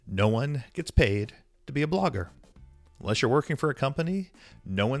No one gets paid to be a blogger. Unless you're working for a company,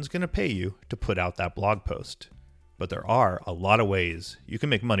 no one's going to pay you to put out that blog post. But there are a lot of ways you can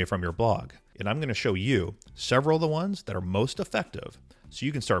make money from your blog, and I'm going to show you several of the ones that are most effective so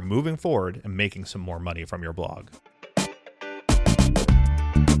you can start moving forward and making some more money from your blog.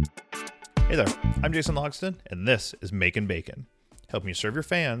 Hey there, I'm Jason Logston, and this is Making Bacon, helping you serve your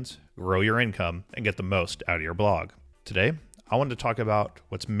fans, grow your income, and get the most out of your blog. Today, I wanted to talk about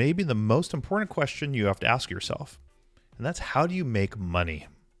what's maybe the most important question you have to ask yourself, and that's how do you make money?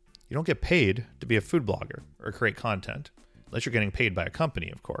 You don't get paid to be a food blogger or create content, unless you're getting paid by a company,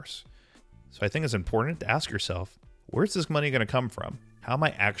 of course. So I think it's important to ask yourself, where's this money going to come from? How am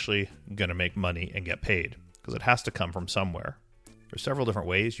I actually going to make money and get paid? Because it has to come from somewhere. There's several different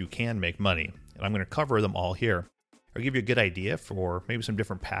ways you can make money, and I'm going to cover them all here. I'll give you a good idea for maybe some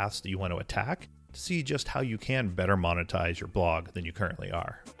different paths that you want to attack to see just how you can better monetize your blog than you currently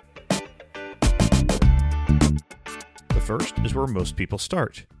are. The first is where most people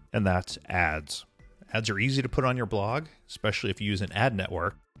start, and that's ads. Ads are easy to put on your blog, especially if you use an ad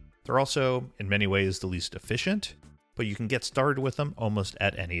network. They're also, in many ways, the least efficient, but you can get started with them almost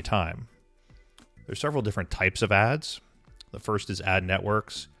at any time. There's several different types of ads. The first is ad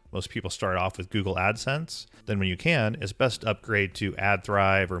networks. Most people start off with Google AdSense. Then when you can, it's best to upgrade to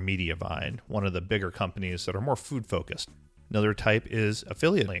AdThrive or Mediavine, one of the bigger companies that are more food focused. Another type is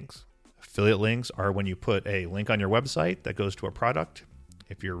affiliate links. Affiliate links are when you put a link on your website that goes to a product.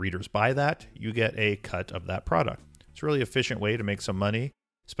 If your readers buy that, you get a cut of that product. It's a really efficient way to make some money,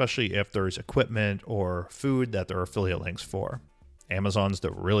 especially if there's equipment or food that there are affiliate links for. Amazon's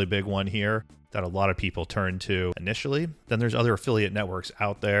the really big one here that a lot of people turn to initially. Then there's other affiliate networks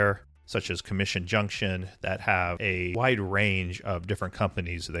out there, such as Commission Junction, that have a wide range of different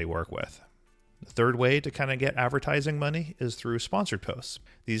companies they work with. The third way to kind of get advertising money is through sponsored posts.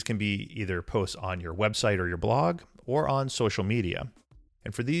 These can be either posts on your website or your blog or on social media.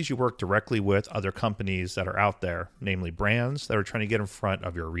 And for these, you work directly with other companies that are out there, namely brands that are trying to get in front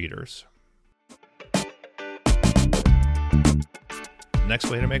of your readers. The next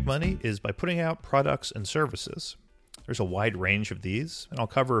way to make money is by putting out products and services. There's a wide range of these, and I'll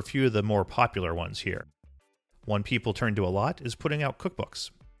cover a few of the more popular ones here. One people turn to a lot is putting out cookbooks.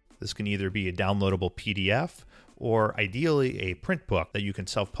 This can either be a downloadable PDF or ideally a print book that you can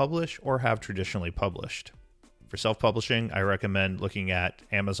self-publish or have traditionally published. For self-publishing, I recommend looking at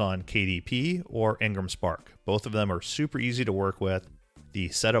Amazon KDP or Ingram Spark. Both of them are super easy to work with. The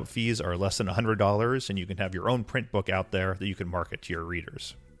setup fees are less than $100, and you can have your own print book out there that you can market to your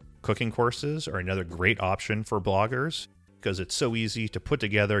readers. Cooking courses are another great option for bloggers because it's so easy to put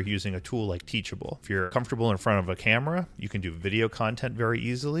together using a tool like Teachable. If you're comfortable in front of a camera, you can do video content very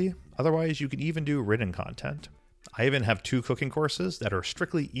easily. Otherwise, you can even do written content. I even have 2 cooking courses that are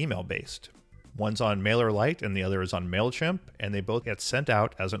strictly email-based. One's on MailerLite and the other is on MailChimp, and they both get sent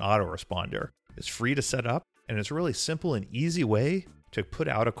out as an autoresponder. It's free to set up, and it's a really simple and easy way to put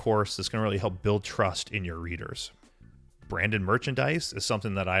out a course that's going to really help build trust in your readers. Branded merchandise is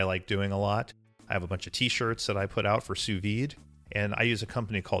something that I like doing a lot. I have a bunch of t-shirts that I put out for Sous Vide, and I use a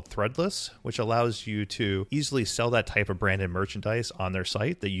company called Threadless, which allows you to easily sell that type of branded merchandise on their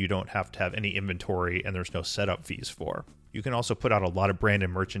site that you don't have to have any inventory and there's no setup fees for. You can also put out a lot of branded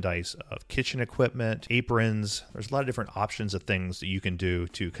merchandise of kitchen equipment, aprons. There's a lot of different options of things that you can do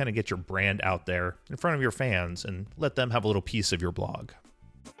to kind of get your brand out there in front of your fans and let them have a little piece of your blog.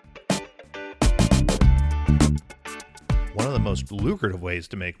 One of the most lucrative ways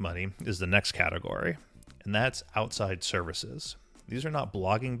to make money is the next category, and that's outside services. These are not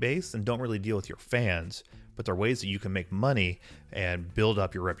blogging based and don't really deal with your fans, but they're ways that you can make money and build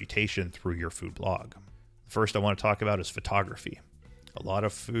up your reputation through your food blog. First I want to talk about is photography. A lot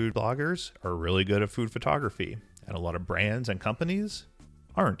of food bloggers are really good at food photography, and a lot of brands and companies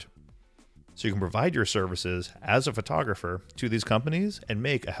aren't. So you can provide your services as a photographer to these companies and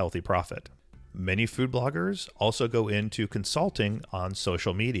make a healthy profit. Many food bloggers also go into consulting on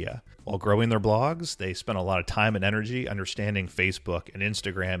social media. While growing their blogs, they spend a lot of time and energy understanding Facebook and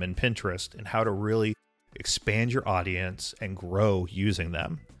Instagram and Pinterest and how to really expand your audience and grow using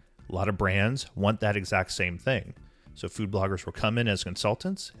them. A lot of brands want that exact same thing. So food bloggers will come in as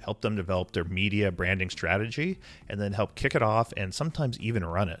consultants, help them develop their media branding strategy, and then help kick it off and sometimes even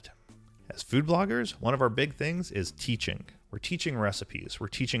run it. As food bloggers, one of our big things is teaching. We're teaching recipes. We're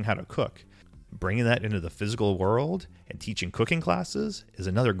teaching how to cook. Bringing that into the physical world and teaching cooking classes is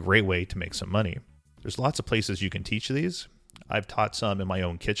another great way to make some money. There's lots of places you can teach these. I've taught some in my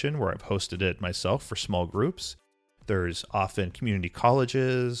own kitchen where I've hosted it myself for small groups. There's often community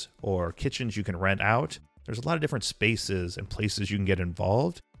colleges or kitchens you can rent out. There's a lot of different spaces and places you can get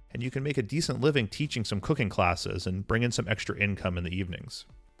involved and you can make a decent living teaching some cooking classes and bring in some extra income in the evenings.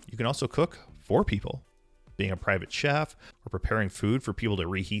 You can also cook for people. Being a private chef or preparing food for people to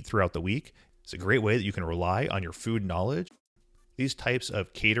reheat throughout the week is a great way that you can rely on your food knowledge. These types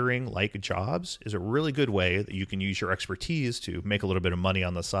of catering-like jobs is a really good way that you can use your expertise to make a little bit of money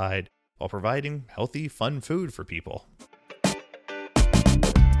on the side while providing healthy, fun food for people.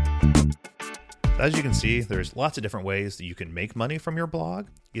 As you can see, there's lots of different ways that you can make money from your blog,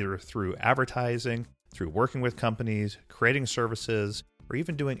 either through advertising, through working with companies, creating services, or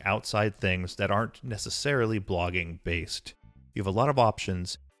even doing outside things that aren't necessarily blogging based. You have a lot of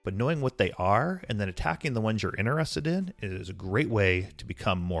options, but knowing what they are and then attacking the ones you're interested in is a great way to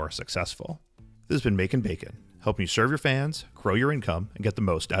become more successful. This has been Making Bacon, helping you serve your fans, grow your income, and get the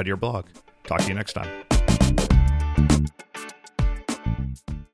most out of your blog. Talk to you next time.